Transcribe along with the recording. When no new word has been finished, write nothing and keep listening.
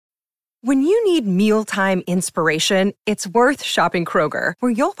When you need mealtime inspiration, it's worth shopping Kroger,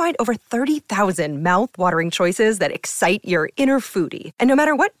 where you'll find over 30,000 mouth-watering choices that excite your inner foodie. And no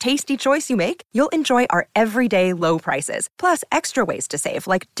matter what tasty choice you make, you'll enjoy our everyday low prices, plus extra ways to save,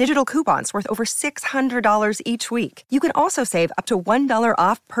 like digital coupons worth over $600 each week. You can also save up to $1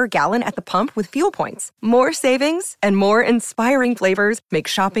 off per gallon at the pump with fuel points. More savings and more inspiring flavors make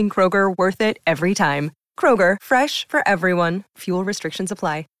shopping Kroger worth it every time. Kroger, fresh for everyone. Fuel restrictions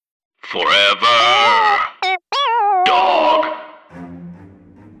apply. Forever Dog.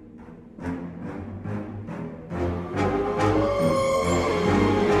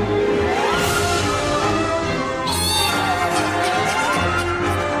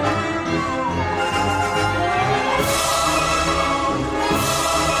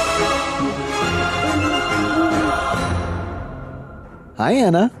 Hi,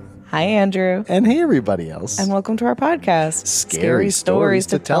 Anna. Hi, Andrew. And hey, everybody else. And welcome to our podcast, Scary Stories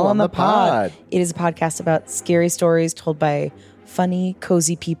to Tell on the Pod. It is a podcast about scary stories told by funny,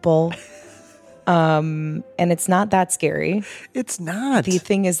 cozy people. And it's not that scary. It's not. The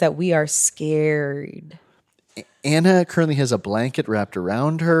thing is that we are scared. Anna currently has a blanket wrapped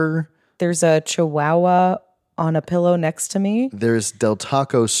around her. There's a chihuahua on a pillow next to me. There's Del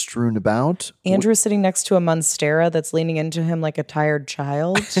Taco strewn about. Andrew's sitting next to a monstera that's leaning into him like a tired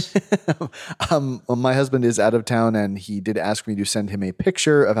child. Well, my husband is out of town, and he did ask me to send him a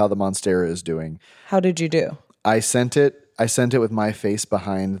picture of how the monstera is doing. How did you do? I sent it with my face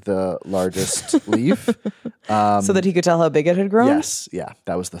behind the largest leaf. So that he could tell how big it had grown? Yes. Yeah,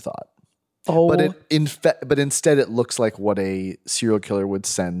 that was the thought. Oh. But instead it looks like what a serial killer would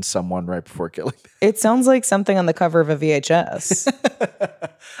send someone right before killing them. It sounds like something on the cover of a VHS.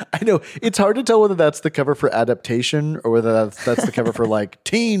 I know. It's hard to tell whether that's the cover for adaptation or whether that's the cover for like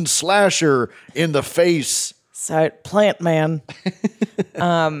teen slasher in the face. So, Plant Man.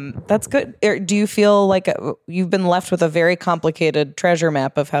 That's good. Do you feel like you've been left with a very complicated treasure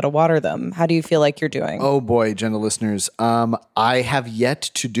map of how to water them? How do you feel like you're doing? Oh boy, gentle listeners. I have yet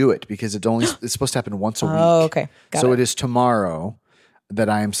to do it because it's supposed to happen once a week. Oh, okay. Got so it. it is tomorrow that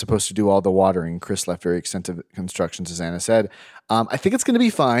I am supposed to do all the watering. Chris left very extensive instructions, as Anna said. I think it's going to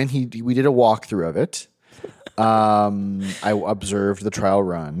be fine. We did a walkthrough of it. I observed the trial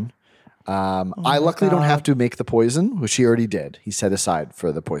run. I luckily don't have to make the poison, which he already did. He set aside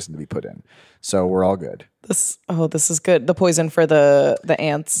for the poison to be put in. So we're all good. This is good. The poison for the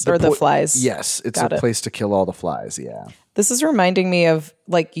ants or the flies. Yes. It's Got a it. place to kill all the flies. Yeah. This is reminding me of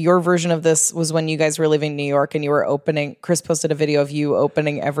like your version of this was when you guys were living in New York and you were Chris posted a video of you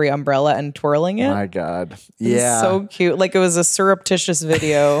opening every umbrella and twirling it. My God. It's Yeah. so cute. Like it was a surreptitious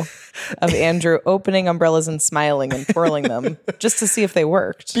video of Andrew opening umbrellas and smiling and twirling them just to see if they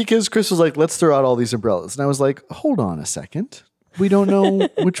worked. Because Chris was like, let's throw out all these umbrellas. And I was like, hold on a second. We don't know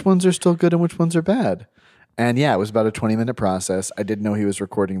which ones are still good and which ones are bad. And yeah, it was about a 20-minute process. I didn't know he was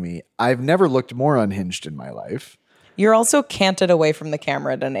recording me. I've never looked more unhinged in my life. You're also canted away from the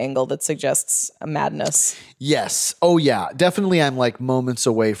camera at an angle that suggests a madness. Yes. Oh yeah. Definitely I'm like moments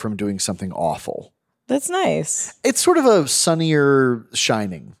away from doing something awful. That's nice. It's sort of a sunnier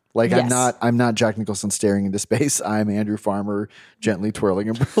Shining. Like Yes. I'm not Jack Nicholson staring into space. I'm Andrew Farmer gently twirling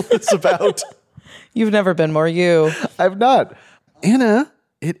umbrellas about. You've never been more you. I've not. Anna,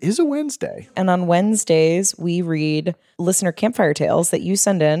 it is a Wednesday. And on Wednesdays, we read listener campfire tales that you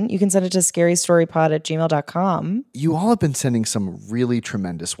send in. You can send it to scarystorypod@gmail.com. You all have been sending some really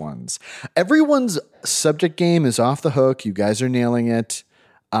tremendous ones. Everyone's subject game is off the hook. You guys are nailing it.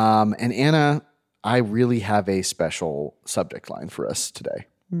 And Anna, I really have a special subject line for us today.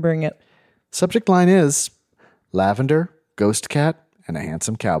 Bring it. Subject line is lavender, ghost cat, and a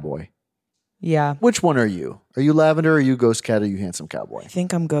handsome cowboy. Yeah. Which one are you? Are you lavender? Are you ghost cat? Are you handsome cowboy? I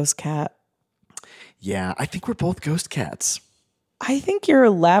think I'm ghost cat. Yeah, I think we're both ghost cats. I think you're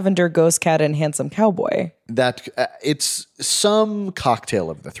lavender, ghost cat, and handsome cowboy. That it's some cocktail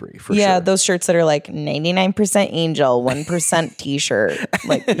of the three for Yeah, sure. those shirts that are like 99% angel, 1% t-shirt.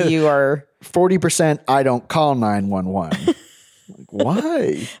 Like you are, 40% I don't call 911. Like,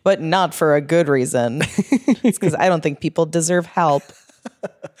 why? but not for a good reason. It's because I don't think people deserve help.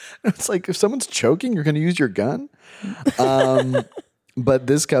 It's like if someone's choking, you're going to use your gun. But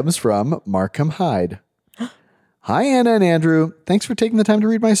this comes from Markham Hyde. Hi, Anna and Andrew. Thanks for taking the time to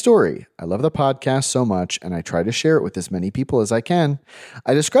read my story. I love the podcast so much, and I try to share it with as many people as I can.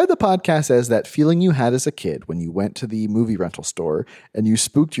 I describe the podcast as that feeling you had as a kid when you went to the movie rental store and you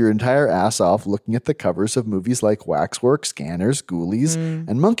spooked your entire ass off looking at the covers of movies like Waxwork, Scanners, Ghoulies,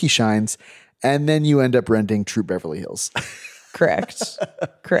 and Monkey Shines, and then you end up renting True Beverly Hills. Correct.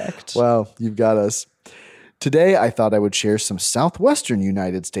 Wow, you've got us. Today, I thought I would share some southwestern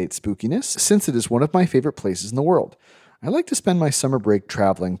United States spookiness since it is one of my favorite places in the world. I like to spend my summer break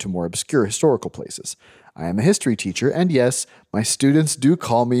traveling to more obscure historical places. I am a history teacher, and yes, my students do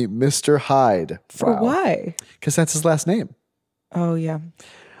call me Mr. Hyde. Why? Because that's his last name. Oh, yeah.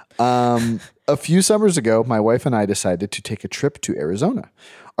 A few summers ago, my wife and I decided to take a trip to Arizona.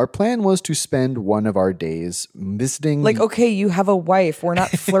 Our plan was to spend one of our days visiting. Like, okay, you have a wife. We're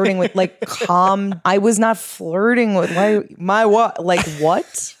not flirting with, like, calm. I was not flirting with my what? Like,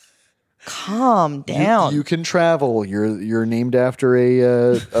 what? Calm down. You can travel. You're named after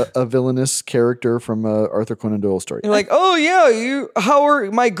a villainous character from Arthur Conan Doyle story. You're like, oh yeah,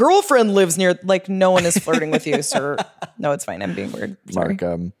 my girlfriend lives near. Like, no one is flirting with you, sir. No, it's fine. I'm being weird. Sorry.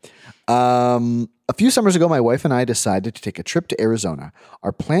 Mark. A few summers ago, my wife and I decided to take a trip to Arizona.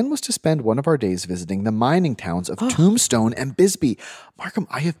 Our plan was to spend one of our days visiting the mining towns of Tombstone and Bisbee. Markham,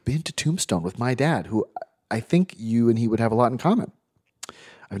 I have been to Tombstone with my dad, who I think you and he would have a lot in common.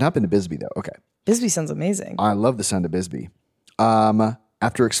 I've not been to Bisbee, though. Okay. Bisbee sounds amazing. I love the sound of Bisbee.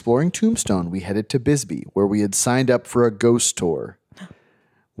 After exploring Tombstone, we headed to Bisbee, where we had signed up for a ghost tour.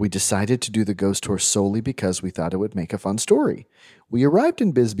 We decided to do the ghost tour solely because we thought it would make a fun story. We arrived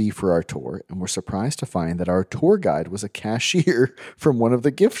in Bisbee for our tour and were surprised to find that our tour guide was a cashier from one of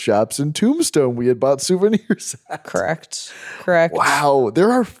the gift shops in Tombstone we had bought souvenirs at. Correct. Wow.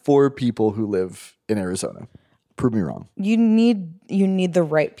 There are 4 people who live in Arizona. Prove me wrong. You need the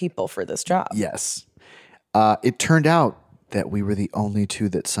right people for this job. Yes. It turned out that we were the only 2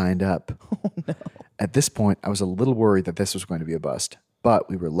 that signed up. Oh, no. At this point, I was a little worried that this was going to be a bust, but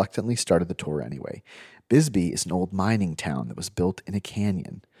we reluctantly started the tour anyway. Bisbee is an old mining town that was built in a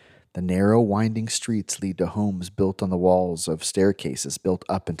canyon. The narrow, winding streets lead to homes built on the walls of staircases built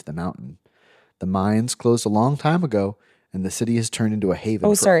up into the mountain. The mines closed a long time ago, and the city has turned into a haven.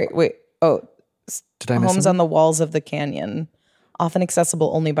 Oh, sorry. Wait. Oh, did I miss homes something? on the walls of the canyon, often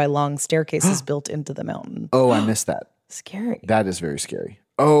accessible only by long staircases built into the mountain. Oh, I missed that. Scary. That is very scary.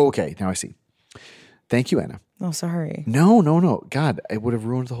 Oh, okay. Now I see. Thank you, Anna. Oh, sorry. No. God, I would have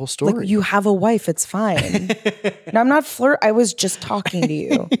ruined the whole story. Like, you have a wife. It's fine. No, I'm not I was just talking to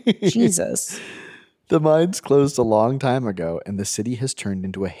you. Jesus. The mines closed a long time ago, and the city has turned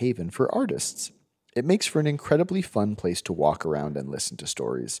into a haven for artists. It makes for an incredibly fun place to walk around and listen to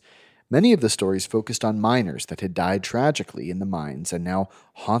stories. Many of the stories focused on miners that had died tragically in the mines and now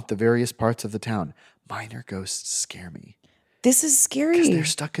haunt the various parts of the town. Miner ghosts scare me. This is scary. Because they're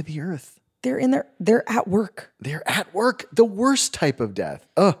stuck in the earth. They're in there. They're at work. They're at work. The worst type of death.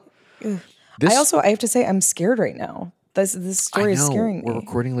 Ugh. I have to say, I'm scared right now. This story is scaring me. We're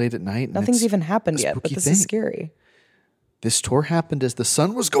recording late at night. Nothing's even happened yet, but this is scary. This tour happened as the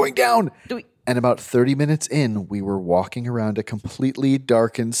sun was going down. And about 30 minutes in, we were walking around a completely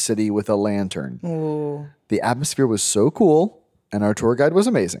darkened city with a lantern. Ooh. The atmosphere was so cool, and our tour guide was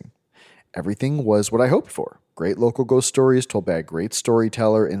amazing. Everything was what I hoped for. Great local ghost stories told by a great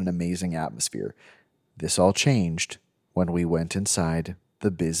storyteller in an amazing atmosphere. This all changed when we went inside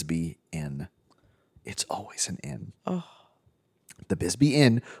the Bisbee Inn. It's always an inn. Oh. The Bisbee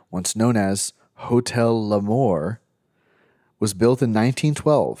Inn, once known as Hotel L'Amour, was built in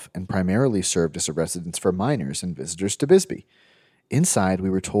 1912 and primarily served as a residence for miners and visitors to Bisbee. Inside, we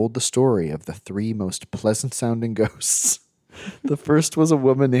were told the story of the 3 most pleasant-sounding ghosts. The first was a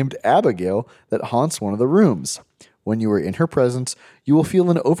woman named Abigail that haunts one of the rooms. When you are in her presence, you will feel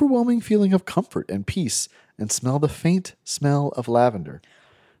an overwhelming feeling of comfort and peace and smell the faint smell of lavender.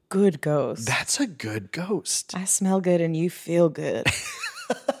 Good ghost. That's a good ghost. I smell good and you feel good.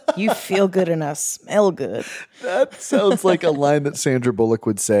 You feel good and I smell good. That sounds like a line that Sandra Bullock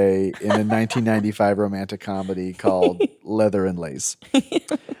would say in a 1995 romantic comedy called Leather and Lace.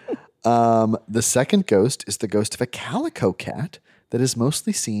 The second ghost is the ghost of a calico cat that is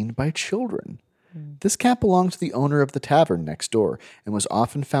mostly seen by children. This cat belonged to the owner of the tavern next door and was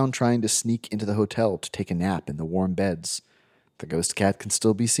often found trying to sneak into the hotel to take a nap in the warm beds. The ghost cat can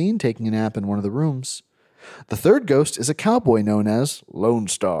still be seen taking a nap in one of the rooms. The third ghost is a cowboy known as Lone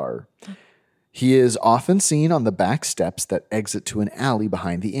Star. He is often seen on the back steps that exit to an alley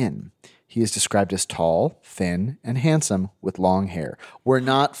behind the inn. He is described as tall, thin, and handsome with long hair. We're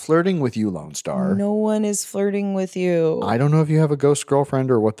not flirting with you, Lone Star. No one is flirting with you. I don't know if you have a ghost girlfriend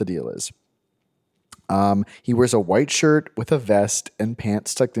or what the deal is. He wears a white shirt with a vest and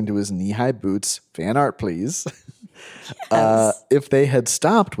pants tucked into his knee-high boots. Fan art, please. Yes. If they had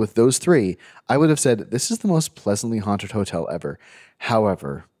stopped with those 3, I would have said, this is the most pleasantly haunted hotel ever.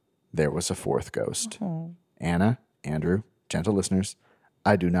 However, there was a 4th ghost. Oh. Anna, Andrew, gentle listeners,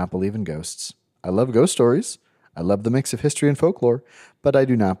 I do not believe in ghosts. I love ghost stories. I love the mix of history and folklore, but I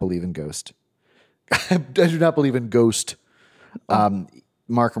do not believe in ghosts. I do not believe in ghost.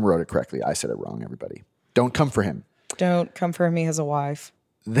 Markham wrote it correctly. I said it wrong, everybody. Don't come for him. Don't come for him. He has a wife.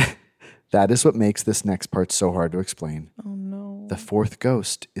 That is what makes this next part so hard to explain. Oh, no. The fourth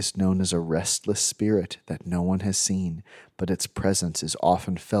ghost is known as a restless spirit that no one has seen, but its presence is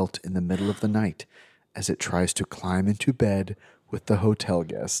often felt in the middle of the night as it tries to climb into bed with the hotel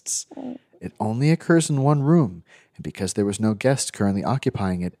guests. It only occurs in one room, and because there was no guest currently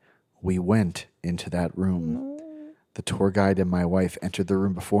occupying it, we went into that room. The tour guide and my wife entered the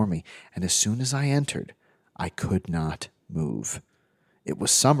room before me, and as soon as I entered, I could not move. It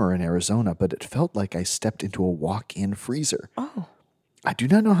was summer in Arizona, but it felt like I stepped into a walk-in freezer. Oh. I do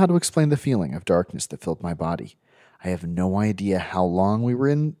not know how to explain the feeling of darkness that filled my body. I have no idea how long we were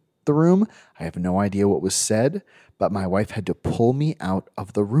in the room. I have no idea what was said, but my wife had to pull me out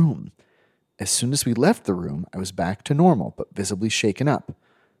of the room. As soon as we left the room, I was back to normal, but visibly shaken up.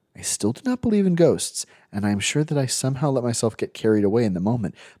 I still do not believe in ghosts, and I am sure that I somehow let myself get carried away in the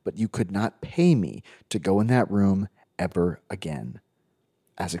moment, but you could not pay me to go in that room ever again.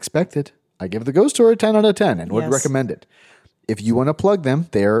 As expected, I give the ghost tour a 10 out of 10 and would recommend it. If you want to plug them,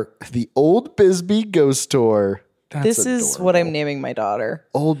 they're the Old Bisbee Ghost Tour. That's This is adorable. what I'm naming my daughter.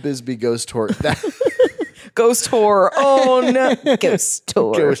 Old Bisbee Ghost Tour. Ghost tour. Oh, no. Ghost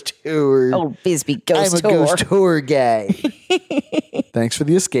tour. Ghost Tour. Old Bisbee ghost I'm a tour. ghost tour guy. Thanks for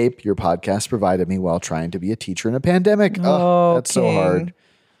the escape your podcast provided me while trying to be a teacher in a pandemic. Oh, that's so King.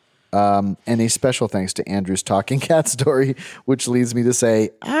 hard. And a special thanks to Andrew's talking cat story, which leads me to say,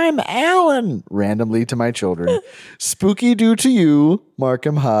 I'm Alan, randomly to my children. Spooky due to you,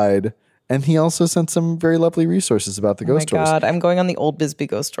 Markham Hyde. And he also sent some very lovely resources about the ghost Oh my tours. God. I'm going on the Old Bisbee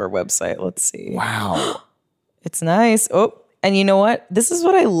Ghost Tour website. Let's see. Wow. It's nice. Oh, and you know what? This is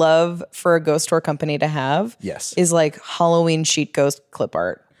what I love for a ghost tour company to have. Yes. Is like Halloween sheet ghost clip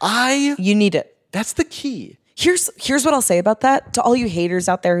art. I You need it. That's the key. Here's what I'll say about that to all you haters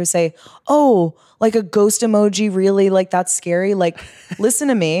out there who say, "Oh, like a ghost emoji, really? Like that's scary?" Like, listen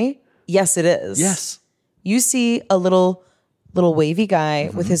to me. Yes, it is. Yes. You see a little wavy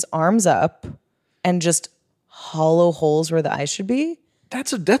guy with his arms up and just hollow holes where the eyes should be.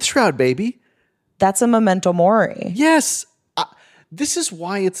 That's a death shroud, baby. That's a memento mori. Yes. This is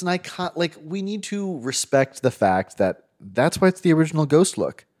why it's an icon. Like, we need to respect the fact that that's why it's the original ghost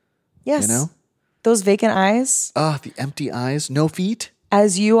look. Yes. You know? Those vacant eyes. The empty eyes, no feet.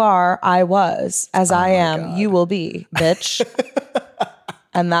 As you are, I was. As I am, you will be, bitch.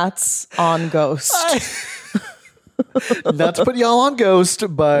 And that's on Ghost. Not to put y'all on Ghost,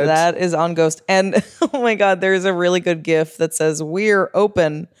 but That is on Ghost. And oh my God, there's a really good GIF that says, "We're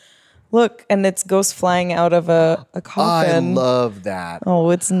open." Look, and it's Ghost flying out of a I coffin. love that. Oh,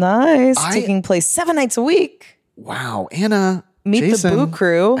 it's nice. Taking place 7 nights a week. Wow, Anna, Meet Jason, the Boo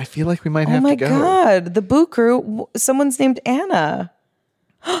Crew. I feel like we might Oh have my to go. God, the Boo Crew. Someone's named Anna.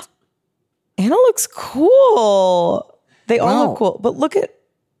 Anna looks cool. They all Wow. look cool. But look at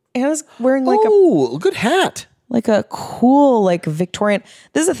Anna's wearing like Oh, good hat. a cool like Victorian.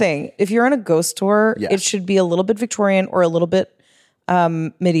 This is the thing. If you're on a ghost tour, Yes. it should be a little bit Victorian or a little bit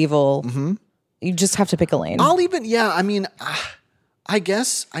medieval. You just have to pick a lane. I'll even, I mean, I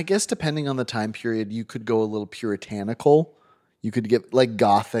guess depending on the time period, you could go a little puritanical. You could get like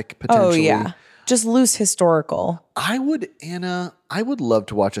Gothic Oh potentially. yeah, just loose historical. I would love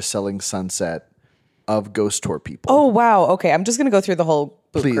to watch a Selling Sunset of ghost tour people. Oh wow. Okay, I'm just gonna go through the whole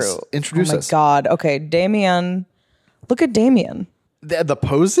Boo Please, Crew. introduce oh my us. God. Okay, Damien. Look at Damien. The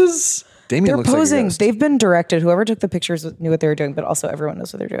poses? Damien They're looks posing. like a ghost. They've been directed. Whoever took the pictures knew what they were doing, but also everyone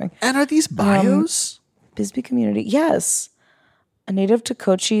knows what they're doing. And are these bios? Bisbee community. Yes. A native to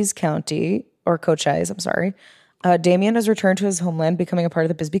Cochise County, or Cochise, I'm sorry. Damien has returned to his homeland, becoming a part of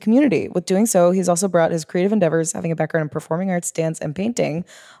the Bisbee community. With doing so, he's also brought his creative endeavors, having a background in performing arts, dance, and painting,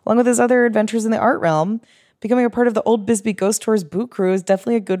 along with his other adventures in the art realm. Becoming a part of the Old Bisbee Ghost Tours Boo Crew is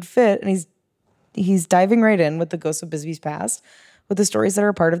definitely a good fit, and he's diving right in with the ghosts of Bisbee's past, with the stories that are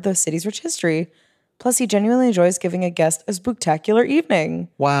a part of the city's rich history. Plus, he genuinely enjoys giving a guest a spooktacular evening.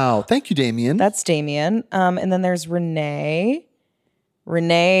 Wow. Thank you, Damien. That's Damien. And then there's Renee.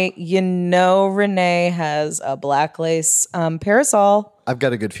 Renee has a black lace parasol. I've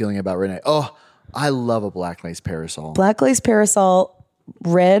got a good feeling about Renee. Oh, I love a black lace parasol. Black lace parasol,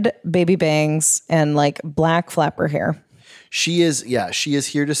 red baby bangs, and like black flapper hair. She is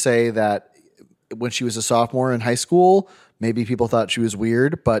here to say that when she was a sophomore in high school, maybe people thought she was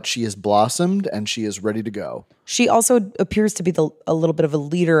weird, but she has blossomed and she is ready to go. She also appears to be a little bit of a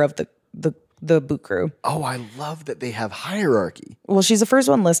leader of the the boot crew. Oh, I love that they have hierarchy. Well, she's the first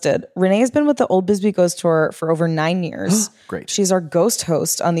one listed. Renee has been with the Old Bisbee Ghost Tour for over 9 years. Great. She's our ghost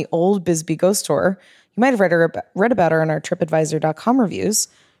host on the Old Bisbee Ghost Tour. You might have read about her in our TripAdvisor.com reviews.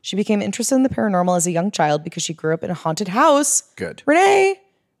 She became interested in the paranormal as a young child because she grew up in a haunted house. Good. Renee,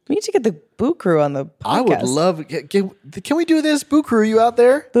 we need to get the Boo Crew on the podcast. I would love. Can we do this? Boo Crew, you out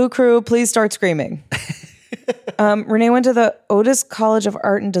there? Boo Crew, please start screaming. Renee went to the Otis College of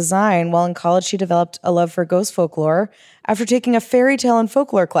Art and Design. While in college, she developed a love for ghost folklore after taking a fairy tale and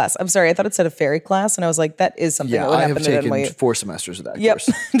folklore class. I'm sorry, I thought it said a fairy class, and I was like, that is something that would I happen have in taken NYU. 4 semesters of that Yep, course.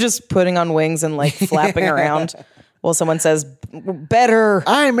 just putting on wings and like flapping around while someone says, better.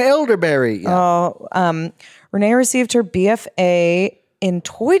 I'm elderberry. Yeah. Renee received her BFA in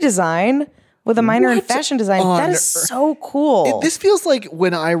toy design with a minor in What fashion design. on That is so cool. This feels like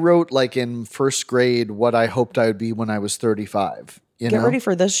when I wrote, like in first grade, what I hoped I would be when I was 35. You Get know? ready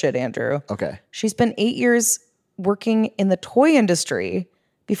for this shit, Andrew. Okay. She spent 8 years working in the toy industry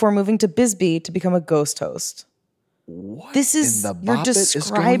before moving to Bisbee to become a ghost host. What This is, in the you're boppet is going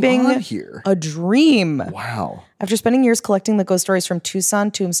describing on here? a dream. Wow. After spending years collecting the ghost stories from Tucson,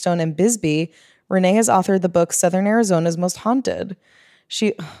 Tombstone, and Bisbee, Renee has authored the book Southern Arizona's Most Haunted.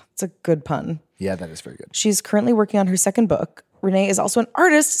 It's a good pun. Yeah, that is very good. She's currently working on her second book. Renee is also an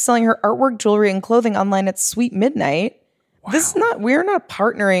artist selling her artwork, jewelry, and clothing online at Sweet Midnight. This is we're not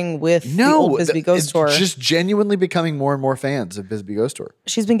partnering with the Old Bisbee Ghost it's Tour. just genuinely becoming more and more fans of Bisbee Ghost Tour.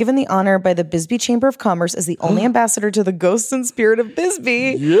 She's been given the honor by the Bisbee Chamber of Commerce as the only ambassador to the ghosts and spirit of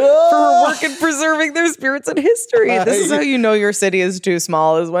Bisbee for her work in preserving their spirits and history. This is how you know your city is too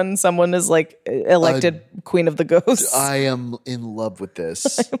small, is when someone is like elected queen of the ghosts. I am in love with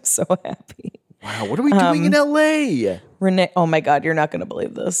this. I'm so happy. Wow, what are we doing in LA? Renee, oh my God, you're not going to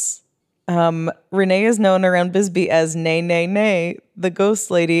believe this. Renee is known around Bisbee as Nay, Nay, Nay, the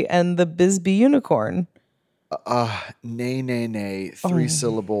Ghost Lady, and the Bisbee Unicorn. Nay, nay, nay. 3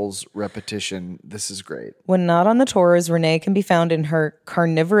 syllables, repetition. This is great. When not on the tours, Renee can be found in her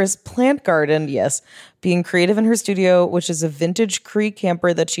carnivorous plant garden, yes, being creative in her studio, which is a vintage Cree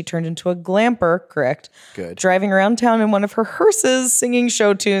camper that she turned into a glamper, correct? Good. Driving around town in one of her hearses, singing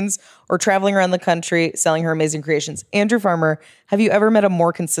show tunes, or traveling around the country selling her amazing creations. Andrew Farmer, have you ever met a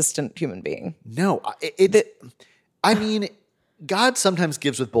more consistent human being? No, I mean, God sometimes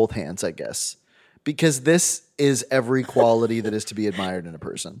gives with both hands, I guess, because this is every quality that is to be admired in a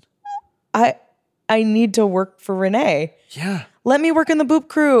person. I need to work for Renee. Yeah. Let me work in the Boop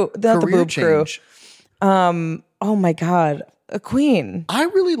Crew, not the Career Boop Crew. change. Oh my God, a queen. I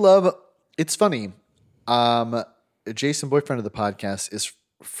really love, it's funny. Jason, boyfriend of the podcast, is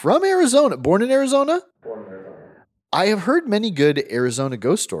from Arizona, born in Arizona. I have heard many good Arizona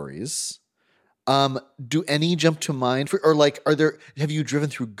ghost stories. Do any jump to mind have you driven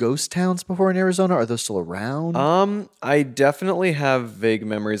through ghost towns before in Arizona? Are those still around? I definitely have vague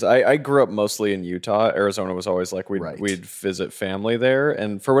memories. I grew up mostly in Utah. Arizona was always like we'd visit family there,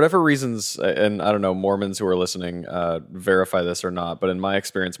 and for whatever reasons, and I don't know, Mormons who are listening verify this or not, but in my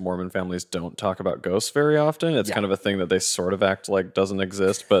experience, Mormon families don't talk about ghosts very often. It's kind of a thing that they sort of act like doesn't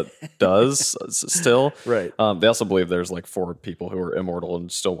exist, but does still. Right. They also believe there's like 4 people who are immortal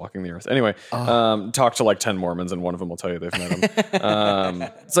and still walking the earth. Anyway. Talk to like 10 Mormons and one of them will tell you they've met him.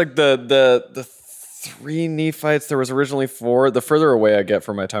 It's like the 3 Nephites. There was originally 4. The further away I get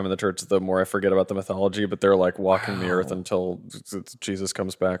from my time in the church, the more I forget about the mythology, but they're like walking the earth until Jesus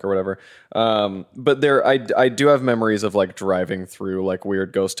comes back or whatever. But I do have memories of like driving through like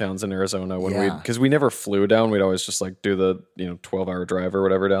weird ghost towns in Arizona because we never flew down. We'd always just like do the 12-hour drive or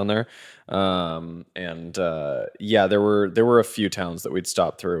whatever down there. There were a few towns that we'd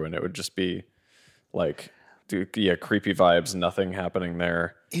stop through and it would just be like, creepy vibes, nothing happening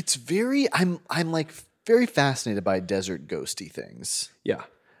there. It's I'm like very fascinated by desert ghosty things. Yeah.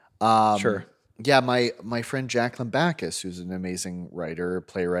 Sure. Yeah, my friend Jacqueline Backus, who's an amazing writer,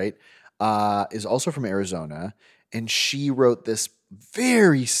 playwright, is also from Arizona, and she wrote this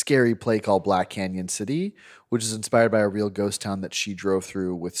very scary play called Black Canyon City, which is inspired by a real ghost town that she drove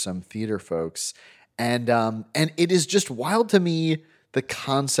through with some theater folks. And it is just wild to me, the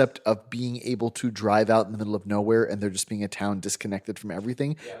concept of being able to drive out in the middle of nowhere and there just being a town disconnected from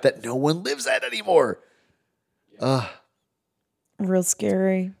everything that no one lives at anymore. Real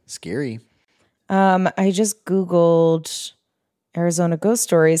scary. Scary. I just Googled Arizona ghost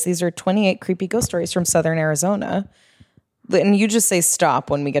stories. These are 28 creepy ghost stories from Southern Arizona. And you just say stop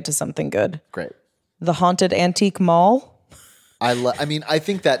when we get to something good. Great. The Haunted Antique Mall. I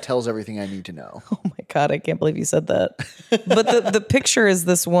think that tells everything I need to know. Oh my God, I can't believe you said that. But the picture is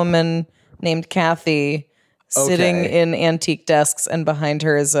this woman named Kathy sitting Okay. in antique desks, and behind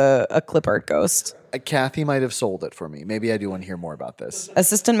her is a clip art ghost. Kathy might have sold it for me. Maybe I do want to hear more about this.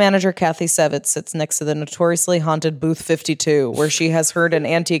 Assistant manager Kathy Sevitz sits next to the notoriously haunted booth 52, where she has heard an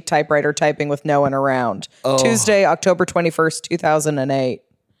antique typewriter typing with no one around. Tuesday, October 21st, 2008.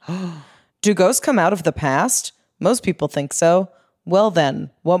 Do ghosts come out of the past? Most people think so. Well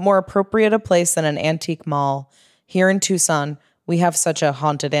then, what more appropriate a place than an antique mall? Here in Tucson, we have such a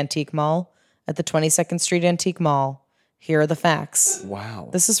haunted antique mall at the 22nd Street Antique Mall. Here are the facts. Wow.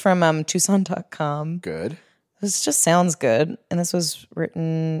 This is from Tucson.com. Good. This just sounds good. And this was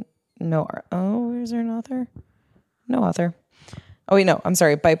written, is there an author? No author. Oh, wait, no, I'm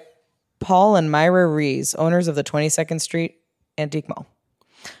sorry. By Paul and Myra Rees, owners of the 22nd Street Antique Mall.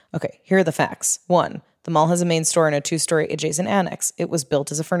 Okay, here are the facts. 1, the mall has a main store and a 2-story adjacent annex. It was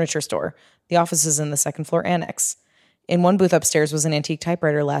built as a furniture store. The office is in the second floor annex. In one booth upstairs was an antique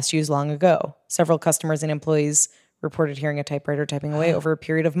typewriter last used long ago. Several customers and employees reported hearing a typewriter typing away over a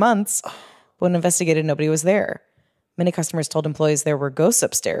period of months. When investigated, nobody was there. Many customers told employees there were ghosts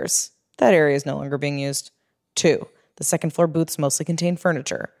upstairs. That area is no longer being used. 2, the second floor booths mostly contained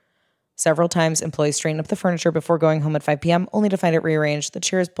furniture. Several times, employees straightened up the furniture before going home at 5 p.m., only to find it rearranged, the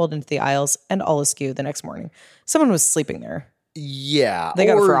chairs pulled into the aisles, and all askew the next morning. Someone was sleeping there. Yeah. They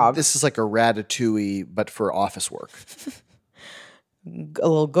got a or frog. This is like a ratatouille, but for office work. A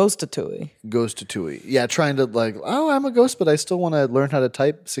little ghost-a-tooey. Goes to Tui. Yeah, trying to like, oh, I'm a ghost, but I still want to learn how to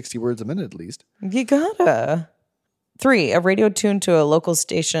type 60 words a minute at least. You gotta. 3, a radio tuned to a local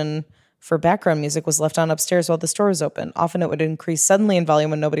station for background music was left on upstairs while the store was open. Often it would increase suddenly in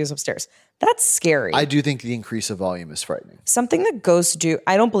volume when nobody was upstairs. That's scary. I do think the increase of volume is frightening. Something that ghosts do.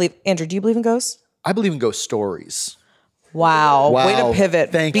 I don't believe. Andrew, do you believe in ghosts? I believe in ghost stories. Wow. Way Wow. to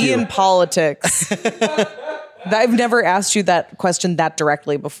pivot. Thank Be you. in politics. I've never asked you that question that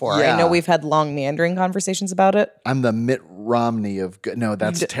directly before. Yeah. I know we've had long meandering conversations about it. I'm the Mitt Romney of no,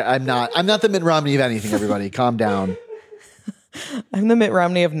 that's I'm not. I'm not the Mitt Romney of anything. Everybody, calm down. I'm the Mitt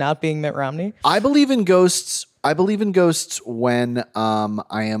Romney of not being Mitt Romney. I believe in ghosts. I believe in ghosts when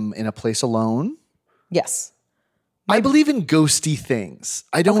I am in a place alone. Yes. I believe in ghosty things.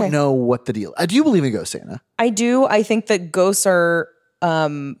 I don't Okay. know what the deal. Do you believe in ghosts, Anna? I do. I think that ghosts are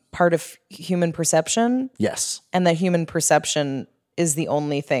part of human perception, Yes. and that human perception is the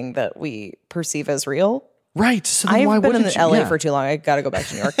only thing that we perceive as real. Right. So then why I've been in wouldn't you? LA Yeah. for too long. I got to go back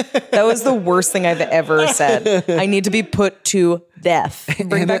to New York. That was the worst thing I've ever said. I need to be put to death.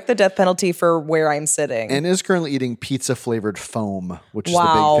 Bring back the death penalty for where I'm sitting. And is currently eating pizza flavored foam, which is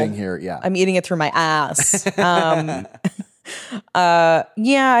Wow. the big thing here. Yeah. I'm eating it through my ass.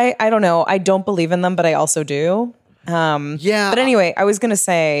 Yeah, I don't know. I don't believe in them, but I also do. yeah. But anyway, I was going to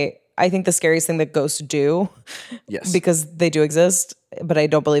say, I think the scariest thing that ghosts do, yes. because they do exist, but I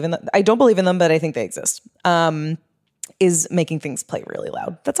don't believe in them. I don't believe in them, but I think they exist, is making things play really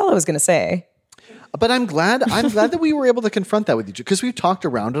loud. That's all I was going to say. But I'm glad that we were able to confront that with you because we've talked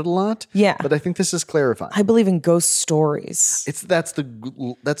around it a lot. Yeah. But I think this is clarifying. I believe in ghost stories. That's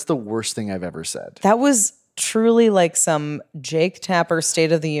the worst thing I've ever said. That was truly like some Jake Tapper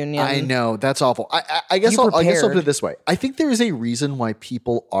State of the Union. I know that's awful. I guess You I'll put prepared. it this way. I think there is a reason why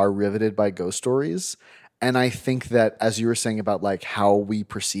people are riveted by ghost stories, and I think that as you were saying about like how we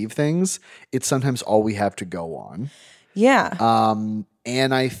perceive things, it's sometimes all we have to go on. Yeah.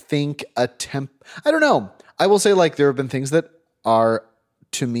 And I think I don't know. I will say like there have been things that are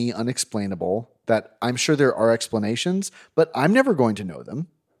to me unexplainable that I'm sure there are explanations, but I'm never going to know them.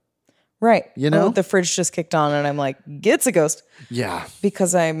 Right. You know? Oh, the fridge just kicked on and I'm like, it's a ghost Yeah.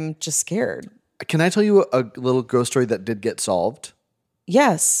 because I'm just scared. Can I tell you a little ghost story that did get solved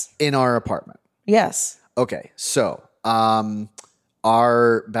Yes. in our apartment? Yes. Okay, so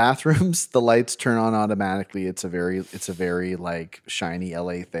our bathrooms, the lights turn on automatically. It's a very like shiny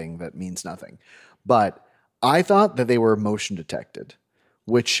LA thing that means nothing. But I thought that they were motion detected,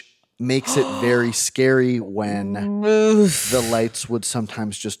 which makes it very scary when the lights would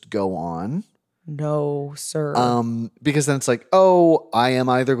sometimes just go on. No, sir. Because then it's like, oh, I am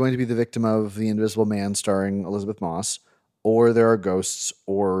either going to be the victim of The Invisible Man starring Elizabeth Moss, or there are ghosts,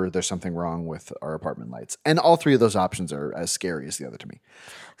 or there's something wrong with our apartment lights. And all three of those options are as scary as the other to me.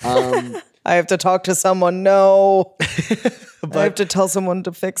 I have to talk to someone. No. I have to tell someone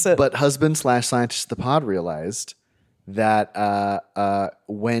to fix it. But husband/scientist of the pod realized that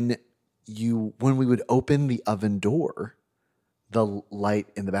when we would open the oven door, the light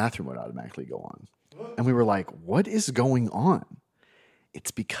in the bathroom would automatically go on. And we were like, what is going on?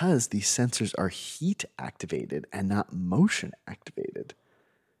 It's because these sensors are heat activated and not motion activated.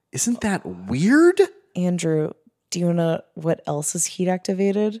 Isn't that weird? Andrew, do you know what else is heat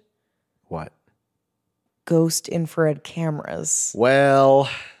activated? What? ghost infrared cameras. Well,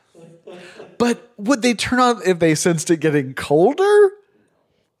 but would they turn on if they sensed it getting colder?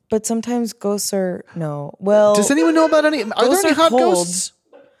 But sometimes ghosts are no. Well, Does anyone know about any? Are there ghosts any are hot cold. ghosts?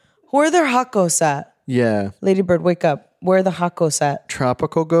 Where are their hot ghosts at? Yeah, Ladybird, wake up. Where are the hot ghosts at?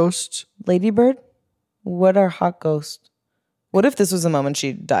 tropical ghosts. Ladybird, what are hot ghosts? What if this was the moment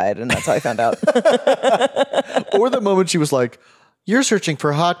she died and that's how I found out? Or the moment she was like, "You're searching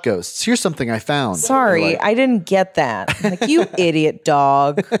for hot ghosts. Here's something I found." Sorry, Like, I didn't get that. I'm like, you idiot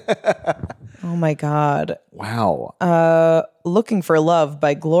dog. Oh my God. wow. Looking for Love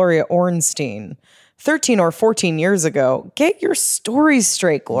by Gloria Ornstein. 13 or 14 years ago. Get your stories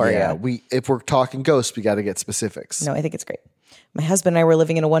straight, Gloria. Yeah, if we're talking ghosts, we got to get specifics. No, I think it's great. My husband and I were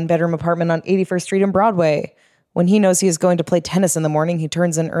living in a one-bedroom apartment on 81st Street in Broadway. When he knows he is going to play tennis in the morning, he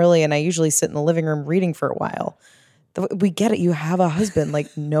turns in early, and I usually sit in the living room reading for a while. We get it. You have a husband.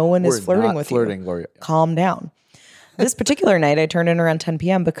 Like, no one is We're flirting not with flirting, you. Gloria. Calm down. This particular night, I turned in around 10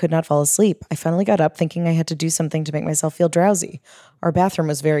 p.m. but could not fall asleep. I finally got up thinking I had to do something to make myself feel drowsy. Our bathroom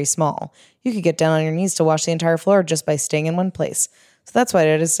was very small. You could get down on your knees to wash the entire floor just by staying in one place. So that's what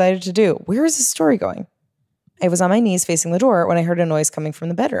I decided to do. Where is this story going? I was on my knees facing the door when I heard a noise coming from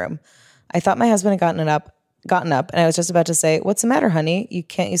the bedroom. I thought my husband had gotten up, and I was just about to say, "What's the matter, honey?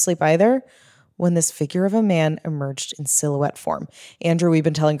 Can't you sleep either?" When this figure of a man emerged in silhouette form. Andrew, we've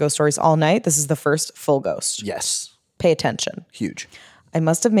been telling ghost stories all night. This is the first full ghost. Yes, Pay attention. huge. I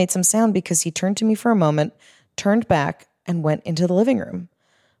must have made some sound because he turned to me for a moment, turned back, and went into the living room.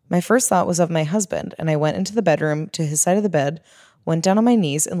 My first thought was of my husband, and I went into the bedroom to his side of the bed, went down on my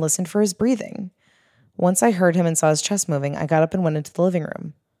knees, and listened for his breathing. Once I heard him and saw his chest moving, I got up and went into the living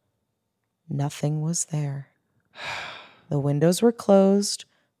room. Nothing was there. The windows were closed,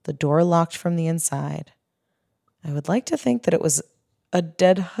 the door locked from the inside. I would like to think that it was a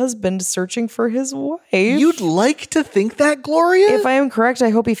dead husband searching for his wife. You'd like to think that, Gloria? If I am correct, I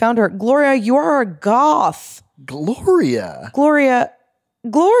hope he found her. Gloria, you are a goth. Gloria. Gloria.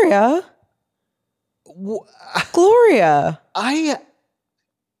 Gloria.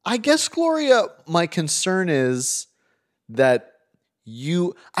 I guess, Gloria, my concern is that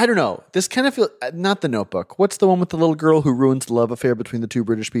I don't know. This kind of feels, not The Notebook. What's the one with the little girl who ruins the love affair between the two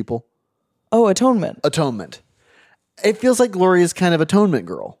British people? Oh, Atonement. Atonement. It feels like Gloria's kind of atonement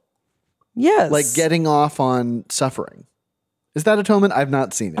girl. Yes. Like getting off on suffering. Is that Atonement? I've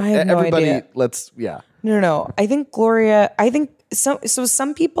not seen it. I have no idea. Yeah. No. I think Gloria,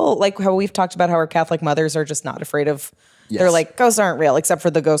 some people, like how we've talked about how our Catholic mothers are just not afraid of, they're like, ghosts aren't real, except for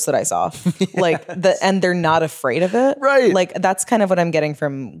the ghosts that I saw. And they're not afraid of it. Right. Like, that's kind of what I'm getting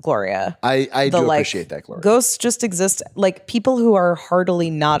from Gloria. I do appreciate that, Gloria. Ghosts just exist, like people who are heartily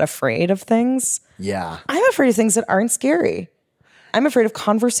not afraid of things. Yeah. I'm afraid of things that aren't scary. I'm afraid of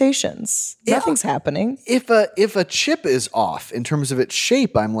conversations. Nothing's happening. If a chip is off in terms of its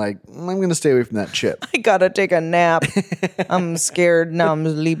shape, I'm like, I'm going to stay away from that chip. I gotta take a nap. I'm scared. Now I'm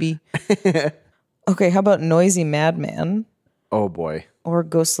sleepy. Okay, how about Noisy Madman? Oh boy. Or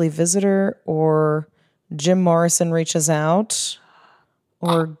Ghostly Visitor? Or Jim Morrison Reaches Out?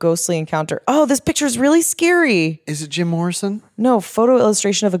 Or Ghostly Encounter? Oh, this picture is really scary. Is it Jim Morrison? No, photo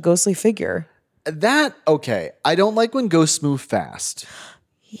illustration of a ghostly figure. Okay. I don't like when ghosts move fast.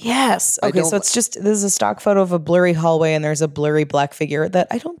 Yes. Okay, so this is a stock photo of a blurry hallway, and there's a blurry black figure that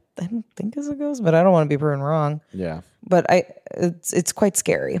I don't think is a ghost, but I don't want to be proven wrong. Yeah. But it's quite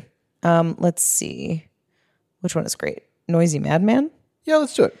scary. Let's see. Which one is great? Noisy Madman? Yeah,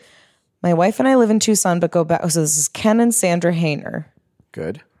 let's do it. My wife and I live in Tucson, but go back. So this is Ken and Sandra Hayner.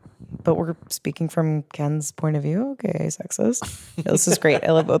 Good. But we're speaking from Ken's point of view. Okay, sexist. No, this is great.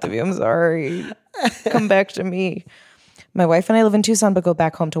 I love both of you. I'm sorry. Come back to me. My wife and I live in Tucson, but go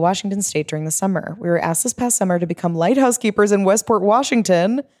back home to Washington State during the summer. We were asked this past summer to become lighthouse keepers in Westport,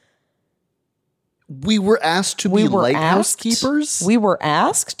 Washington. We were asked to be lighthouse keepers? We were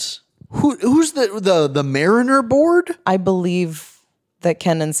asked. Who's the Mariner board? I believe that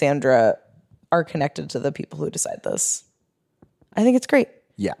Ken and Sandra are connected to the people who decide this. I think it's great.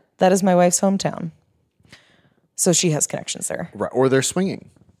 Yeah. That is my wife's hometown. So she has connections there. Right. Or they're swinging.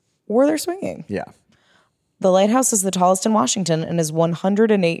 Yeah. The lighthouse is the tallest in Washington and is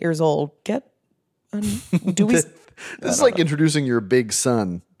 108 years old. This is like introducing your big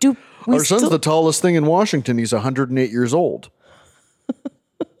son. Our son's the tallest thing in Washington. He's 108 years old.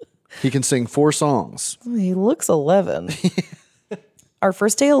 He can sing 4 songs. He looks 11. Our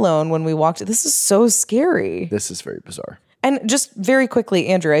first day alone when we walked, this is so scary. This is very bizarre. And just very quickly,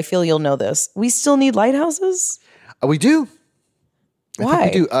 Andrew, I feel you'll know this. We still need lighthouses? We do. Why? I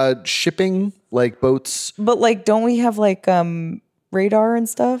think we do. Shipping, like boats. But like, don't we have like radar and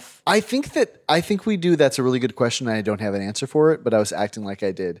stuff? I think we do. That's a really good question. I don't have an answer for it, but I was acting like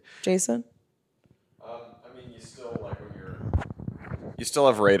I did. Jason? I mean, you still like you still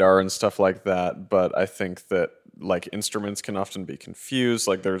have radar and stuff like that, but I think that like instruments can often be confused.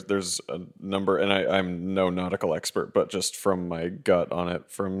 Like there's a number, and I'm no nautical expert, but just from my gut on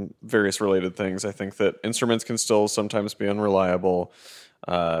it, from various related things, I think that instruments can still sometimes be unreliable.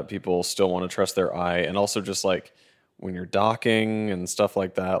 People still want to trust their eye, and also just like when you're docking and stuff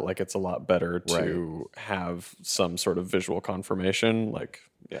like that, like it's a lot better to have some sort of visual confirmation. Like,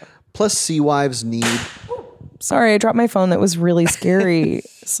 yeah. Plus, sea wives need. Sorry, I dropped my phone. That was really scary.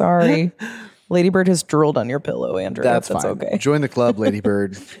 Sorry. Ladybird has drooled on your pillow, Andrew. That's fine. Okay. Join the club,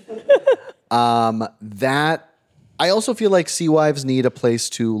 Ladybird. That I also feel like sea wives need a place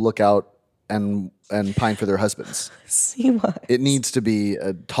to look out and pine for their husbands. Sea wives. It needs to be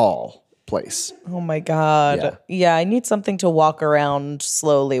a tall place. Oh my God. Yeah, I need something to walk around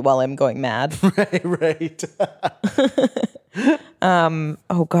slowly while I'm going mad. Right.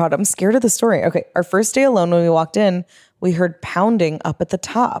 Oh God, I'm scared of the story. Okay, our first day alone when we walked in, we heard pounding up at the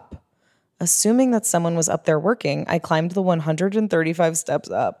top. Assuming that someone was up there working, I climbed the 135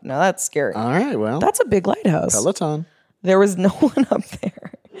 steps up. Now that's scary. All right. Well, That's a big lighthouse. Peloton. There was no one up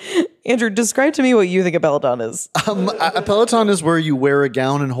there. Andrew, describe to me what you think a Peloton is. A Peloton is where you wear a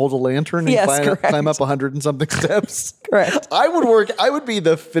gown and hold a lantern and Yes, climb up 100 and something steps. Correct. I would be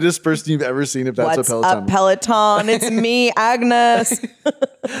the fittest person you've ever seen if that's What's a Peloton. up, Peloton? It's me, Agnes.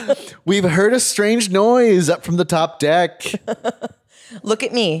 We've heard a strange noise up from the top deck. Look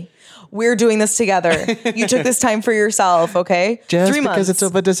at me. We're doing this together. You took this time for yourself, okay? Just 3 months. because it's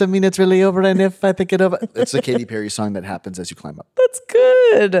over doesn't mean it's really over. And if I think it over, it's the Katy Perry song that happens as you climb up. That's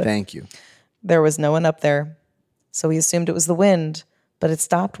good. Thank you. There was no one up there. So we assumed it was the wind, but it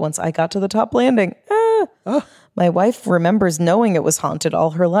stopped once I got to the top landing. My wife remembers knowing it was haunted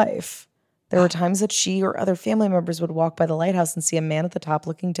all her life. There were times that she or other family members would walk by the lighthouse and see a man at the top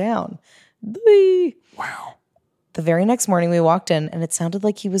looking down. Wow. The very next morning we walked in and it sounded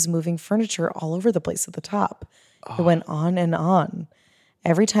like he was moving furniture all over the place at the top. It went on and on.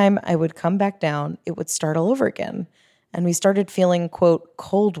 Every time I would come back down, it would start all over again. And we started feeling, quote,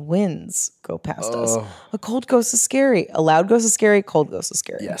 cold winds go past us. A cold ghost is scary. A loud ghost is scary. Cold ghost is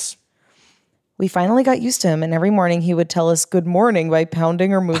scary. Yes. We finally got used to him, and every morning he would tell us good morning by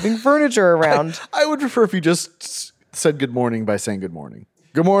pounding or moving furniture around. I would prefer if you just said good morning by saying good morning.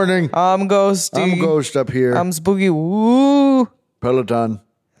 Good morning. I'm ghosty. I'm Ghost up here. I'm spooky. Woo. Peloton.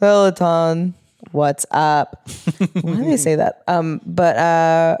 Peloton. What's up? Why do they say that?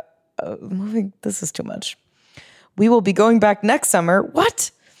 Moving. This is too much. We will be going back next summer.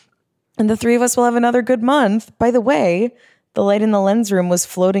 What? And the three of us will have another good month. By the way, the light in the lens room was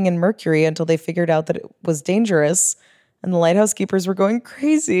floating in mercury until they figured out that it was dangerous. And the lighthouse keepers were going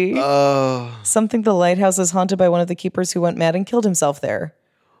crazy. Something the lighthouse is haunted by one of the keepers who went mad and killed himself there.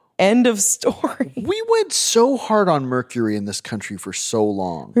 End of story. We went so hard on mercury in this country for so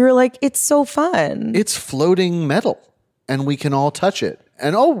long. We were like, it's so fun. It's floating metal, and we can all touch it.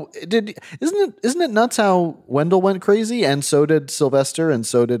 And isn't it nuts how Wendell went crazy, and so did Sylvester, and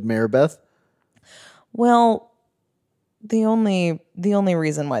so did Mayor Beth? Well, the only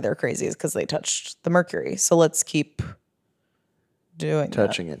reason why they're crazy is because they touched the mercury. So let's keep doing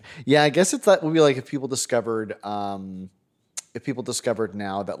touching it. Yeah, I guess that would be like if people discovered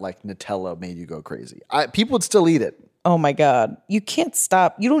now that like Nutella made you go crazy. People would still eat it. Oh my God. You can't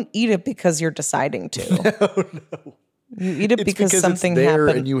stop. You don't eat it because you're deciding to. No. You eat it because something it's there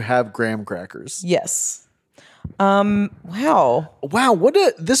happened. And you have graham crackers. Yes. Wow.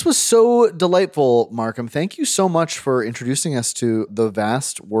 This was so delightful, Markham. Thank you so much for introducing us to the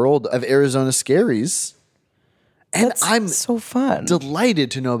vast world of Arizona Scaries. And That's I'm so fun.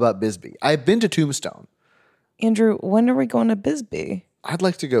 Delighted to know about Bisbee. I've been to Tombstone. Andrew, when are we going to Bisbee? I'd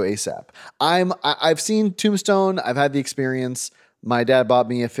like to go ASAP. I've seen Tombstone. I've had the experience. My dad bought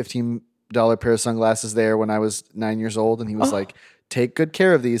me a $15 pair of sunglasses there when I was 9 years old. And he was like, take good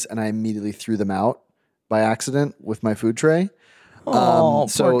care of these. And I immediately threw them out by accident with my food tray. Oh,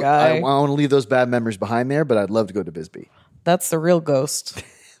 so poor guy. I want to leave those bad memories behind there, but I'd love to go to Bisbee. That's the real ghost.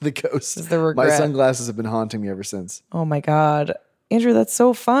 The ghost. Is the regret. My sunglasses have been haunting me ever since. Oh my God. Andrew, that's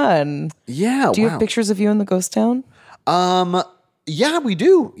so fun. Yeah. Do you have pictures of you in the ghost town? Yeah, we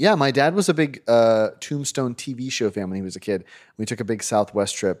do. Yeah, my dad was a big Tombstone TV show fan when he was a kid. We took a big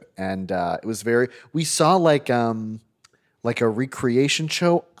Southwest trip, and it was we saw like a recreation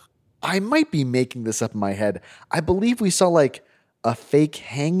show. I might be making this up in my head. I believe we saw like a fake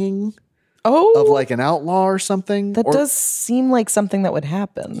hanging of like an outlaw or something. That does seem like something that would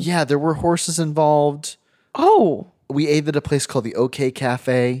happen. Yeah, there were horses involved. Oh. We ate at a place called the OK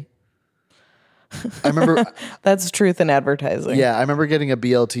Cafe. I remember. That's truth in advertising. Yeah, I remember getting a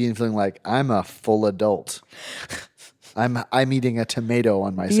BLT and feeling like I'm a full adult. I'm eating a tomato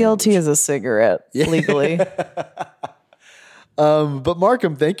on my BLT sandwich. is a cigarette legally. But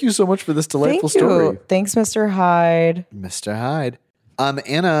Markham, thank you so much for this delightful Thank you. story. Thanks, Mr. Hyde. Mr. Hyde.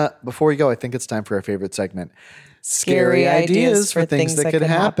 Anna, before we go, I think it's time for our favorite segment. Scary ideas for things that could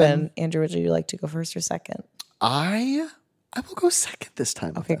happen. Andrew, would you like to go first or second? I will go second this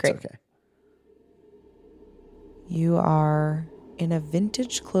time. Okay, if that's great. Okay. You are in a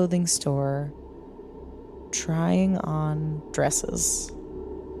vintage clothing store trying on dresses.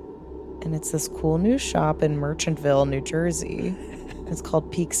 And it's this cool new shop in Merchantville, New Jersey. It's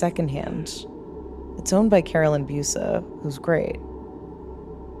called Peak Secondhand. It's owned by Carolyn Busa, who's great.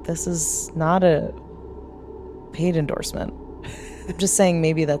 This is not a paid endorsement. I'm just saying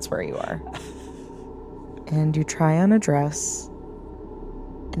maybe that's where you are. And you try on a dress,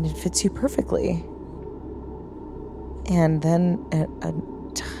 and it fits you perfectly. And then a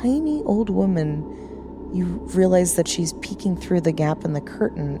tiny old woman, you realize that she's peeking through the gap in the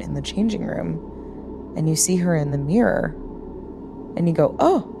curtain in the changing room. And you see her in the mirror. And you go,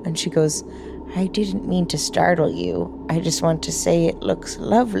 oh. And she goes, I didn't mean to startle you. I just want to say it looks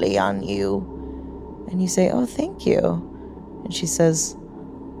lovely on you. And you say, oh, thank you. And she says,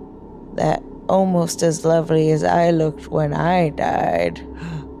 that almost as lovely as I looked when I died.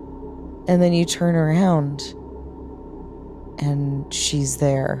 And then you turn around and she's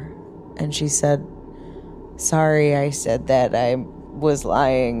there. And she said, sorry, I said that. I was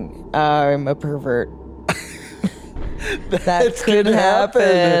lying. I'm a pervert. That could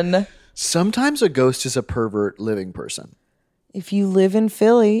happen. Sometimes a ghost is a pervert living person. If you live in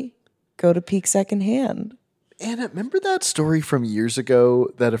Philly, go to Peak Secondhand. Anna, remember that story from years ago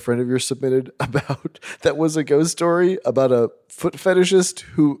that a friend of yours submitted about that was a ghost story about a foot fetishist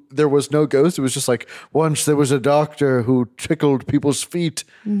who there was no ghost. It was just like once there was a doctor who tickled people's feet.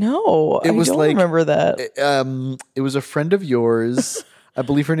 No, I don't remember that. It was a friend of yours. I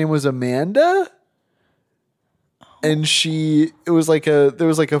believe her name was Amanda. And there was like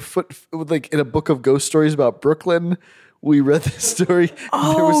a foot, like in a book of ghost stories about Brooklyn. We read this story.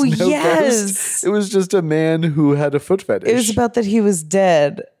 And there was no ghost. It was just a man who had a foot fetish. It was about that he was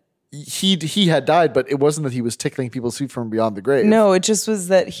dead. He had died, but it wasn't that he was tickling people's feet from beyond the grave. No, it just was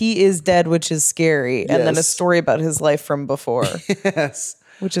that he is dead, which is scary. And then a Yes. story about his life from before. Yes.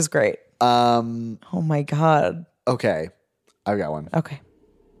 Which is great. Oh my God. Okay. I've got one. Okay.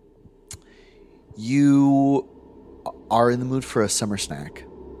 You are in the mood for a summer snack,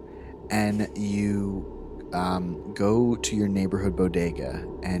 and you go to your neighborhood bodega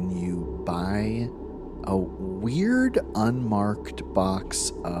and you buy a weird unmarked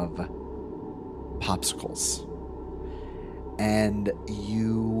box of popsicles. And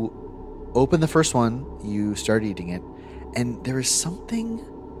you open the first one, you start eating it, and there is something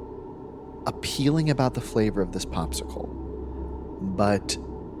appealing about the flavor of this popsicle. But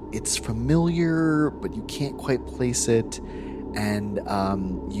it's familiar, but you can't quite place it. And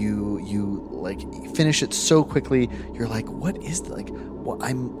you like finish it so quickly. You're like, what is the, like? Well,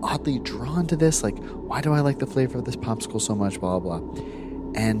 I'm oddly drawn to this. Like, why do I like the flavor of this popsicle so much? Blah blah blah.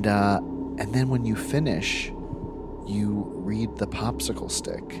 And then when you finish, you read the popsicle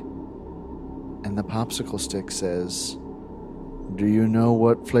stick, and the popsicle stick says, "Do you know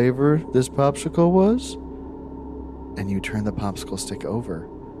what flavor this popsicle was?" And you turn the popsicle stick over,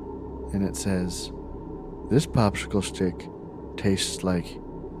 and it says, "This popsicle stick tastes like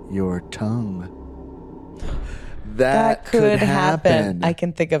your tongue." That could happen. I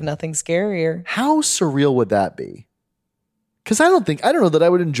can think of nothing scarier. How surreal would that be? Because I don't know that I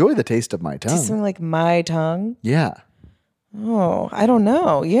would enjoy the taste of my tongue. Something like my tongue. Yeah. Oh, I don't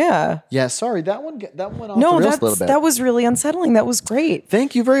know. Yeah. Yeah. Sorry, that one went off No, the rails a little bit. that was really unsettling. That was great.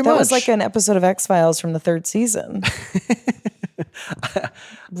 Thank you very much. That was like an episode of X-Files from the 3rd season.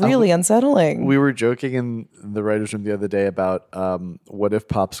 Really unsettling. We were joking in the writers' room the other day about what if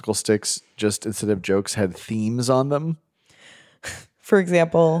popsicle sticks just instead of jokes had themes on them. For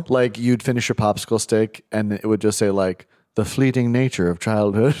example, Like you'd finish your popsicle stick and it would just say like the fleeting nature of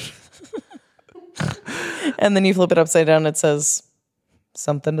childhood. and then you flip it upside down, it says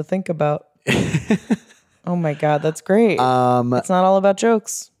something to think about. Oh my God, that's great. It's not all about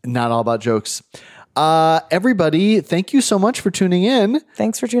jokes. Not all about jokes. Everybody, thank you so much for tuning in.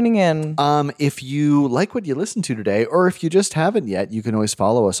 Thanks for tuning in. If you like what you listened to today, or if you just haven't yet, you can always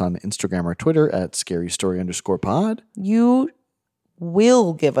follow us on Instagram or Twitter at scarystory_pod. You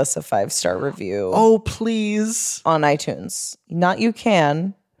will give us a 5-star review Oh, please. on iTunes. Not you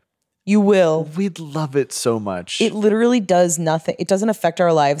can. You will. We'd love it so much. It literally does nothing. It doesn't affect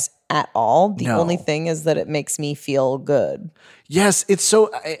our lives at all. The No. only thing is that it makes me feel good. Yes, it's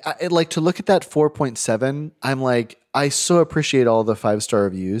so I like to look at that 4.7. I'm like, I so appreciate all the 5-star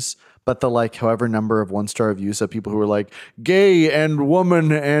reviews, but the like however number of 1-star reviews of people who are like gay and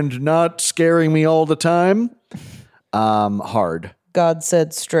woman and not scaring me all the time. Hard. God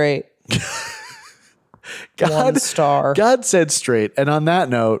said straight. God, 1 star. God said straight. And on that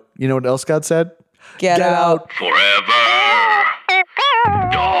note, you know what else God said? Get out. Forever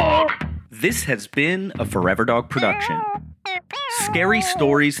Dog. This has been a Forever Dog production. Scary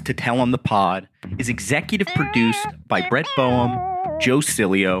Stories to Tell on the Pod is executive produced by Brett Boehm, Joe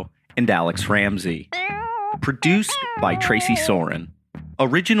Cilio, and Alex Ramsey. Produced by Tracy Soren.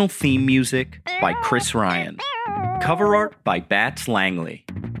 Original theme music by Chris Ryan. Cover art by Bats Langley.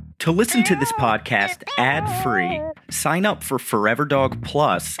 To listen to this podcast ad-free, sign up for Forever Dog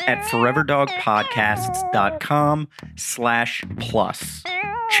Plus at foreverdogpodcasts.com/plus.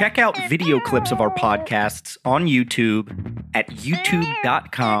 Check out video clips of our podcasts on YouTube at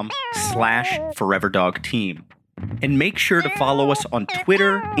youtube.com/foreverdogteam. And make sure to follow us on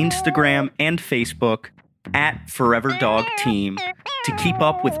Twitter, Instagram, and Facebook at Forever Dog Team to keep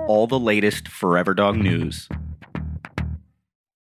up with all the latest Forever Dog news.